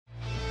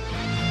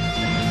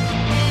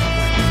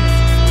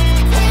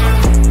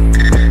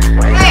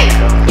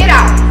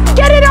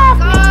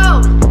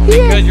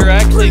Because you're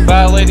actually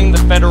violating the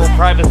Federal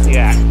Privacy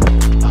Act.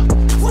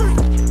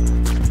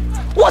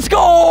 Let's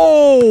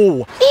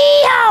go!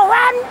 Yee-haw,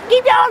 Rod.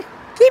 Keep going.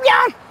 Keep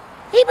going.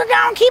 Keep her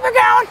going. Keep her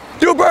going.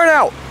 Do a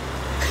burnout.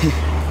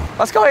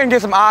 Let's go ahead and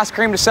get some ice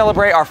cream to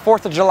celebrate our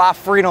 4th of July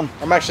freedom.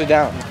 I'm actually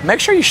down. Make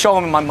sure you show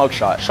them my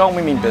mugshot. Show them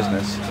we mean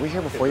business. Were we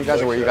here before you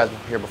guys, or were you guys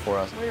here before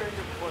us?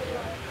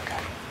 Okay.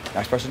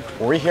 Next person.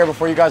 Were we here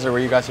before you guys, or were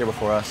you guys here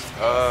before us?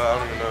 I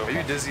don't even know. Are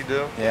you Dizzy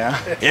Dill? Yeah.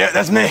 Yeah,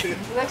 that's me. You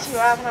looked you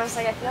up and I was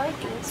like, I feel like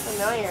he's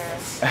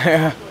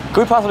familiar.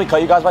 Could we possibly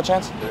cut you guys by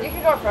chance? You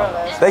can go in front of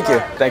us. Thank you.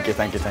 Thank you,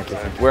 thank you, thank you,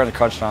 thank you. We're in a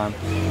crunch time.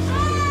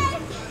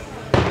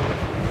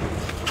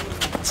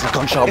 It's a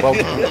gunshot, bro.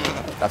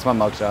 That's my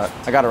mugshot.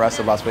 I got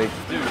arrested last week.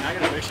 Dude, can I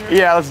get a picture?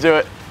 Yeah, let's do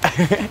it.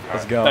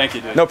 Let's go. Thank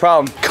you, dude. No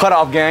problem. Cut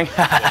off, gang.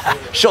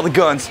 Show the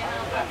guns.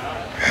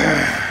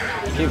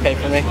 Can you pay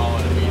for me?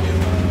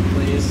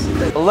 Please.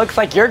 It looks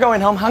like you're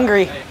going home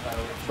hungry.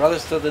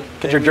 Brothers to the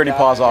Get your dirty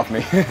paws off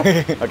me.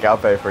 Okay, I'll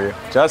pay for you.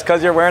 Just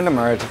because you're wearing the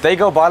merch. If they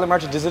go buy the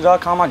merch at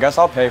Disney.com, I guess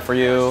I'll pay for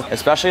you.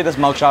 Especially this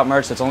mugshot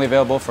merch that's only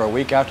available for a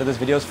week after this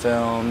video is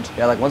filmed.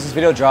 Yeah, like once this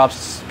video drops,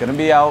 it's gonna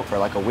be out for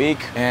like a week.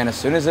 And as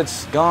soon as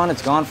it's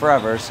gone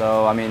forever.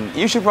 So, I mean,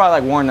 you should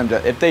probably like warn them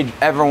to, if they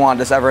ever want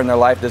this ever in their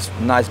life, this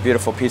nice,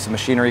 beautiful piece of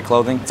machinery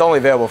clothing, it's only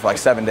available for like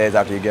 7 days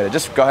after you get it.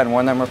 Just go ahead and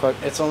warn them real quick.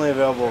 It's only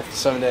available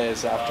 7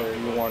 days after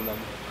you warn them.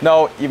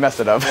 No, you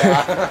messed it up.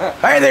 Yeah.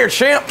 Hey there,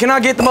 champ. Can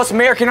I get the most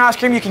American ice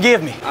cream you can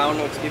give me? I don't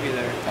know what to give you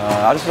there.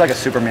 I'll just like a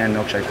Superman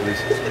milkshake,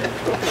 please.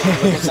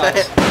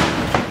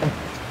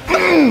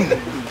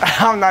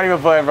 I'm not even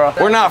playing, bro.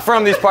 We're not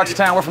from these parts of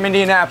town. We're from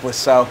Indianapolis,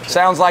 so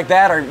sounds like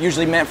that are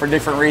usually meant for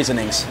different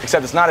reasonings.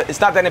 Except it's not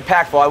that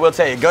impactful. I will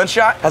tell you,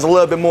 gunshot has a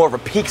little bit more of a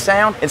peak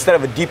sound instead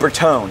of a deeper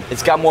tone.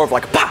 It's got more of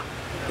like a pop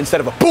instead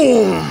of a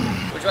boom.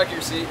 Would you like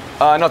your seat?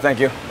 No, thank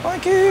you.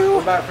 Thank you.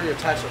 What about for your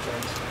tax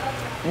returns?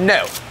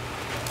 No.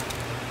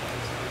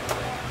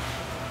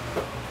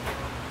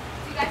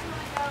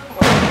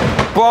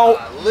 Bro,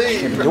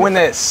 I'm doing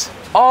this.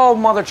 Oh,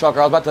 mother trucker,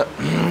 I was about to.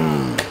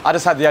 I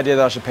just had the idea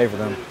that I should pay for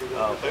them.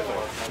 Oh, pay for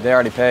it. They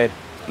already paid.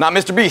 Not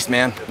Mr. Beast,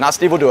 man. Not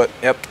Steve will do it.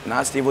 Yep,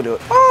 not Steve will do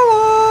it.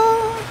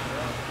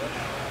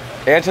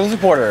 And to the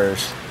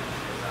supporters.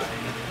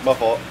 My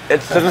fault.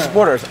 It's to the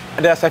supporters.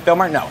 Did I say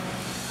filmer? No.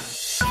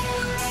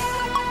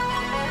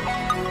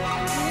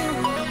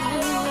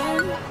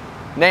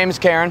 Name's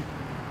Karen.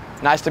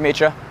 Nice to meet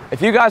you.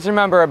 If you guys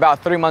remember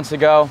about 3 months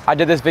ago, I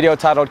did this video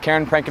titled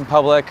Karen Prank in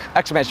Public,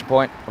 exclamation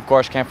point. Of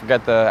course, can't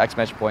forget the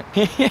exclamation point.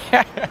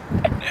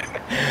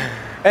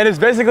 And it's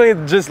basically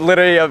just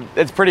literally,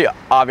 it's pretty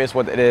obvious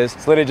what it is.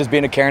 It's literally just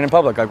being a Karen in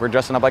public, like we're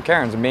dressing up like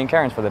Karens and being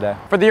Karens for the day.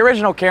 For the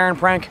original Karen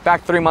prank,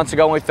 back 3 months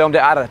ago when we filmed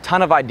it, I had a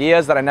ton of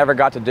ideas that I never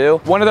got to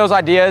do. One of those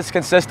ideas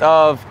consists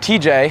of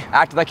TJ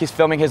acting like he's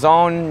filming his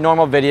own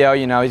normal video,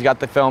 you know, he's got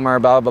the filmer,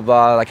 blah, blah,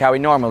 blah, like how we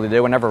normally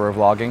do whenever we're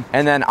vlogging.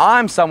 And then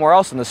I'm somewhere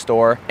else in the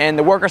store, and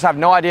the workers have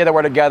no idea that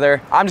we're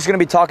together. I'm just gonna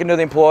be talking to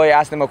the employee,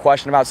 asking him a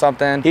question about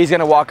something. He's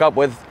gonna walk up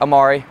with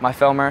Amari, my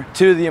filmer,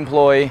 to the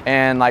employee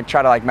and like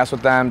try to like mess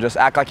with them, just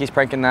act like he's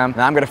pranking them.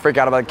 And I'm gonna freak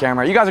out about the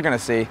camera. You guys are gonna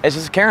see. It's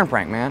just a Karen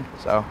prank, man.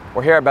 So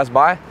we're here at Best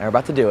Buy, and we're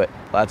about to do it.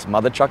 Let's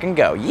mother truck and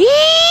go.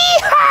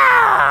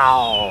 Yeehaw!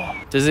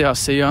 Dizzy, I'll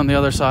see you on the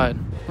other side.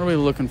 What are we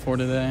looking for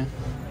today?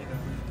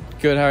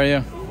 Good, how are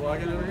you?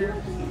 Vlogging over here?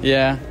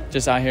 Yeah,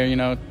 just out here, you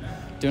know,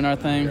 doing our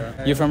thing.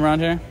 Yeah. You from around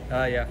here?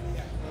 Yeah.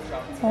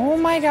 Oh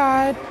my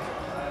God.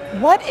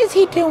 What is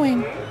he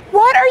doing?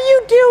 What are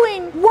you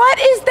doing? What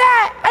is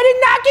that? I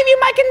did not give you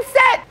my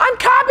consent. I'm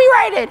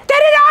copyrighted.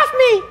 Get it off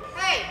me.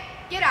 Hey,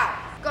 get out.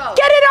 Go.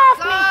 Get it off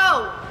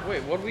Go.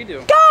 Wait, what do we do?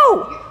 me.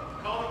 Go.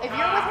 If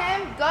you're with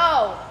him,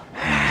 go. Go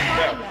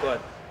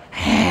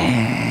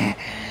ahead.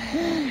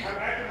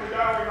 We're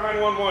dialing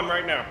 911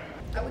 right now.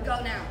 I would go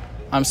now.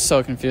 I'm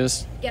so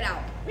confused. Get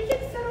out.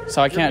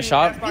 So I can't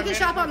shop? You can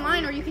shop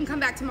online or you can come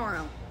back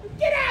tomorrow.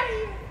 Get out of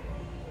here.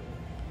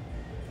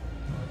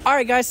 All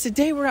right, guys,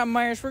 today we're at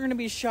Myers. We're going to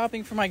be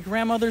shopping for my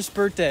grandmother's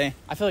birthday.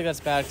 I feel like that's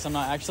bad because I'm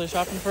not actually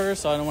shopping for her,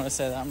 so I don't want to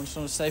say that. I'm just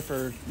going to say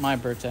for my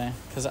birthday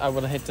because I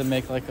would hate to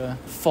make like a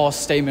false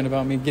statement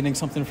about me getting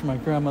something for my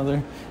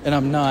grandmother, and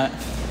I'm not.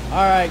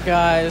 All right,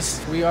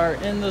 guys, we are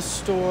in the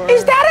store.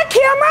 Is that a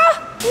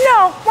camera?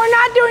 No, we're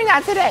not doing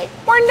that today.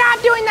 We're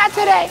not doing that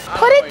today.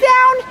 Put it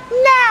down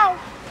now.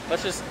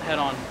 Let's just head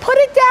on. Put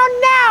it down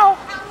now.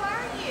 How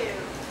are you?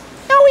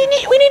 No, we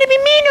need to be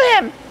mean to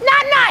him.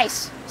 Not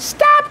nice.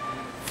 Stop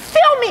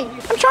filming.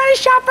 I'm trying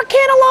to shop for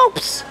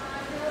cantaloupes.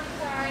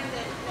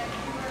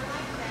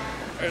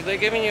 Are they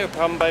giving you a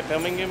problem by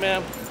filming you,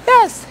 ma'am?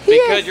 Yes, he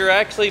Because is. you're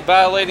actually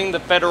violating the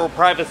Federal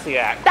Privacy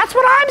Act. That's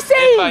what I'm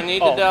saying. If I need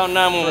to dial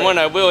 911,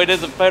 I will. It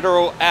is a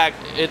federal act.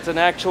 It's an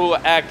actual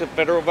act of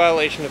federal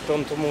violation to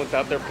film someone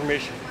without their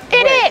permission.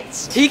 It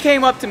is. He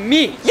came up to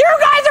me. You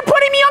guys are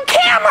putting me on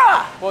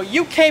camera. Well,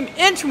 you came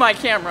into my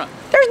camera.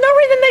 There's no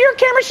reason that your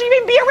camera should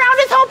even be around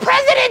this whole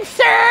president,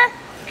 sir.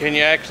 can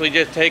you actually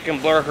just take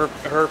and blur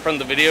her from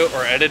the video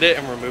or edit it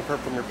and remove her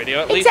from your video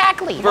at least?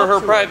 Exactly. For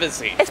her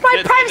privacy. It's my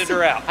Just privacy. edit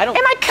her out. I don't.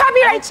 And my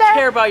copyright, I don't sir.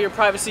 care about your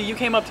privacy. You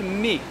came up to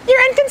me.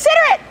 You're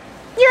inconsiderate.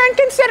 You're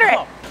inconsiderate.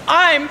 Oh,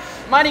 I'm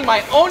minding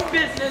my own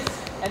business,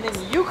 and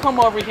then you come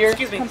over here.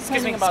 Excuse me.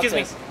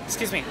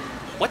 Excuse me.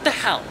 What the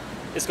hell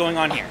is going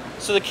on here?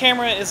 So the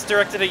camera is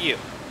directed at you.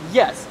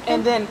 Yes,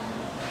 and then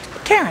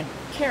Karen.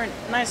 Karen,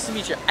 nice to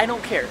meet you. I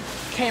don't care.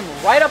 Came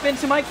right up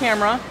into my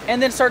camera and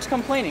then starts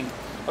complaining.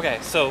 Okay,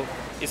 so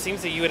it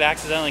seems that you had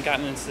accidentally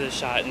gotten into the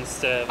shot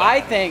instead of.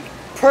 I think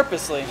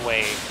purposely.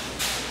 Wait.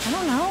 I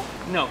don't know.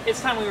 No,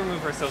 it's time we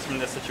remove ourselves from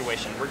this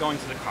situation. We're going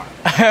to the car.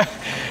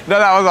 No,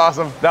 that was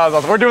awesome. That was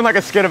awesome. We're doing like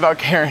a skit about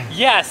Karen.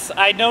 Yes,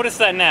 I noticed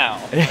that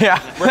now.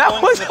 Yeah, We're that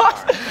going was to the car.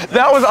 awesome.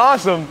 That was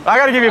awesome. I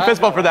gotta give you a fist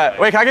bump for that.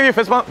 Wait, can I give you a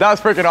fist bump? That was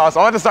freaking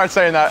awesome. I want to start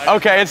saying that.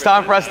 Okay, it's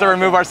time for us to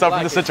remove ourselves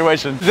from the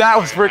situation. That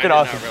was freaking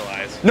awesome. I did not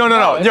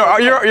realize. No.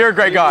 You're a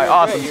great guy.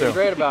 Awesome You're too.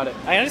 great about it.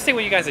 I understand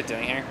what you guys are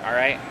doing here, all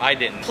right? I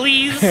didn't.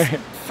 Please,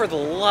 for the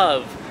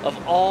love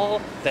of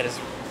all that is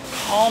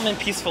calm and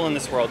peaceful in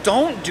this world,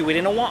 don't do it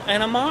in a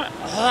mire.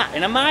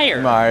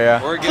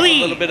 Yeah. We're giving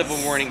a little bit of a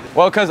warning.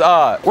 Well, cause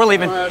we're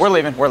leaving. We're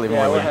leaving. We're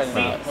heading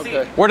out. See,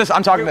 Okay. We're just.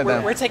 I'm talking to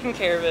them. We're taking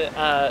care of it.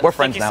 We're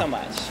friends thank now.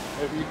 you so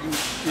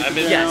much. I've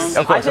been Yes.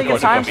 Of course, I think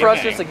it's time for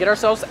us just to get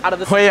ourselves out of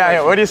this Well, situation.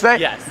 yeah. What do you say?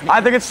 Yes.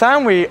 I think it's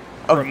time we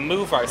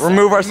Remove ourselves.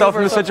 remove ourselves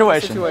from the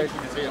situation.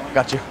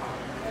 Got you.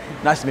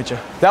 Nice to meet you.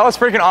 That was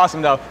freaking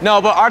awesome though.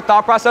 No, but our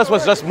thought process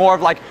was just more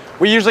of like,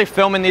 we usually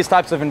film in these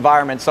types of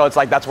environments, so it's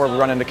like that's where we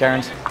run into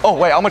Karens. Oh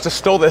wait, I almost just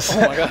stole this. Oh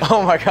my god.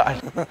 Oh my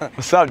god.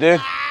 What's up, dude?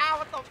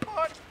 What the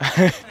fuck?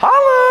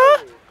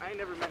 Holla! I ain't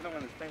never met no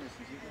one as famous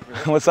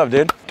as you. What's up,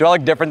 dude? Do I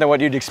look different than what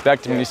you'd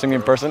expect when you see me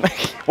in person?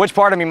 Which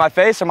part of me, my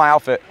face or my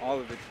outfit? All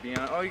of it, to be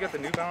honest. Oh, you got the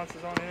New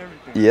Balances on and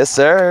everything. Yes,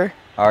 sir.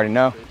 I already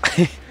know.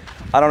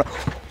 I don't know.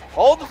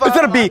 Hold the phone. Is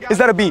that a B? Is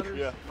that a B?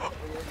 Yeah.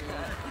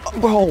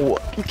 Bro,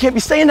 you can't be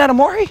saying that,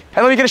 Amari.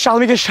 Hey, let me get a shot.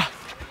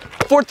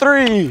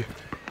 4-3.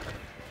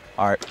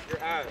 All right.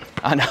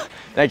 I know.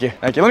 Thank you.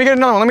 Let me get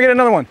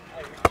another one.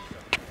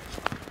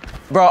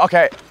 Bro,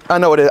 okay. I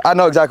know what it is. I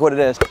know exactly what it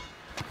is.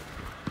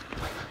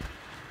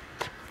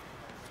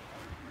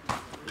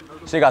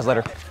 See you guys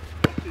later.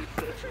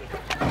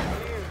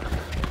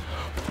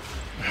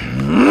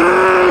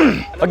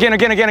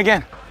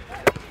 Again.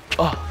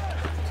 Oh,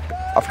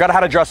 I forgot I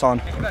had a dress on.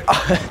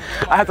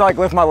 I have to like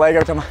lift my leg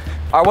every time.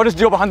 All right, what is the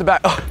deal behind the back?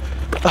 Oh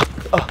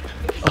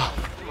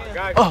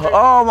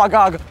my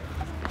god.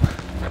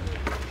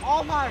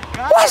 Oh my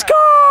god. Let's go!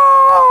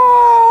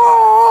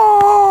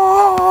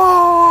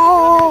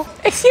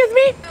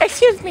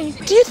 Excuse me.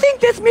 Do you think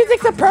this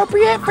music's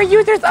appropriate for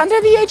users under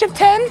the age of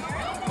 10?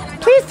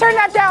 Please turn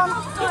that down.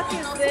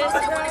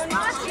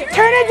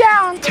 Turn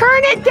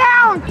it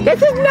down.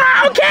 This is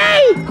not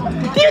okay.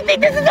 Do you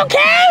think this is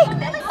okay?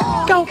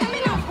 Go.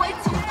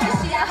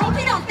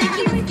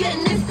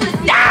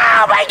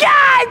 Oh my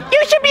god!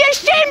 You should be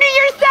ashamed of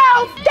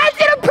yourself! That's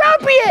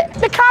inappropriate!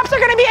 The cops are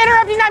gonna be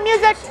interrupting that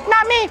music,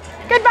 not me.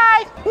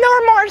 Goodbye. No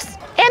remorse.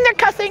 And they're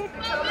cussing.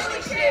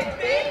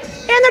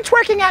 And they're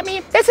twerking at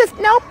me. This is,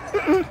 nope,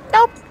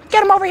 nope.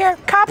 Get them over here.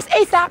 Cops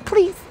ASAP,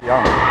 please.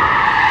 Yeah.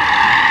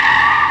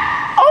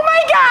 Oh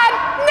my god!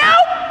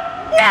 Nope!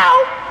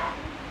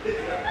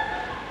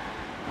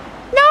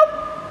 Nope.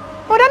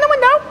 Go down the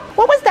window.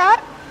 What was that?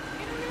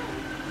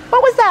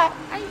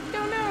 I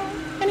don't know.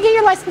 Let me get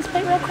your license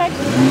plate real quick.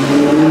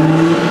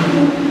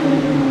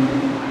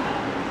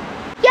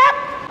 Yep,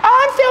 all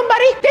on film,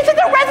 buddy. This is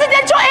a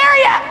residential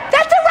area.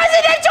 That's a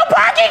residential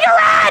parking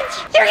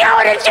garage. You're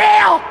going to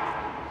jail.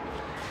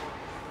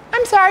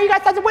 I'm sorry, you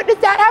guys have to witness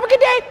that. Have a good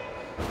day.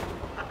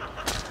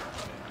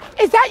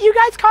 Is that you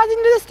guys causing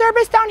the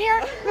disturbance down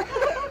here?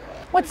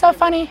 What's so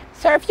funny?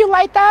 Sir, if you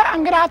light that,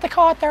 I'm gonna have to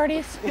call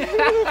authorities.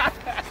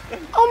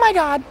 Oh my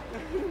god.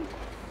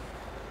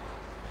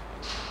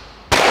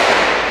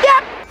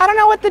 Yep, I don't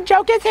know what the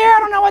joke is here. I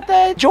don't know what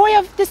the joy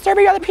of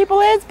disturbing other people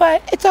is,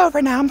 but it's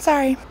over now, I'm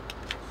sorry.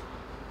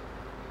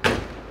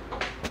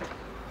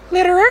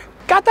 Litterer.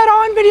 Got that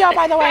all on video,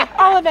 by the way,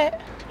 all of it.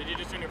 Did you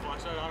just turn your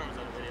flashlight on, or was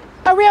that a video?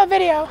 A real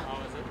video.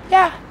 Oh, is it?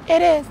 Yeah,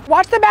 it is.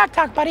 Watch the back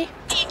talk, buddy.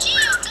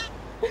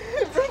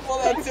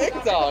 On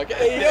TikTok.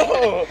 Hey,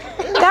 yo.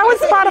 That was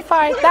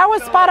Spotify.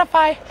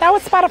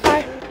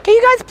 Can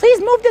you guys please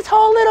move this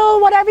whole little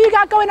whatever you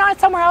got going on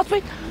somewhere else,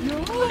 please?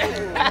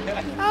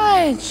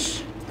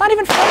 Gosh, not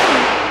even funny.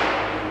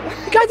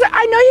 You guys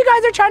I know you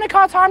guys are trying to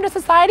cause harm to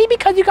society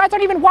because you guys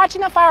aren't even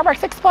watching the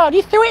fireworks explode.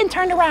 You threw it and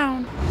turned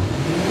around.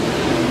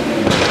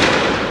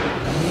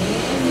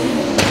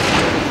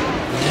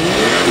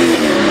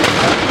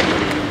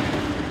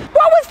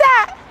 What was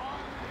that?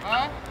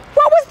 Huh?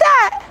 What was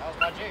that? That was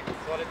my Jeep.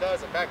 That's what it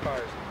does. It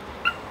backfires.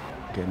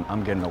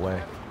 I'm getting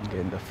away. I'm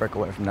getting the frick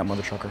away from that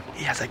mother trucker.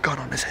 He has a gun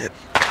on his hip.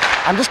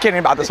 I'm just kidding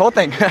about this whole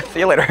thing. See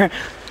you later.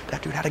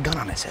 That dude had a gun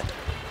on his hip.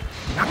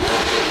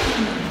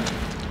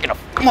 Get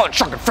a mother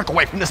trucker frick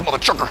away from this mother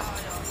trucker.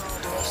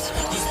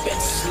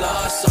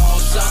 love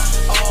salsa,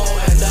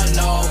 oh, and the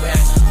no,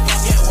 and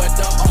fucking with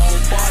the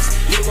old boss,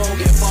 you gon'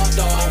 get fucked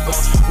over.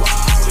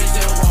 Rari's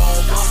and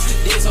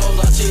Rovers, these hoes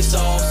are cheap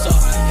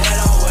salsa.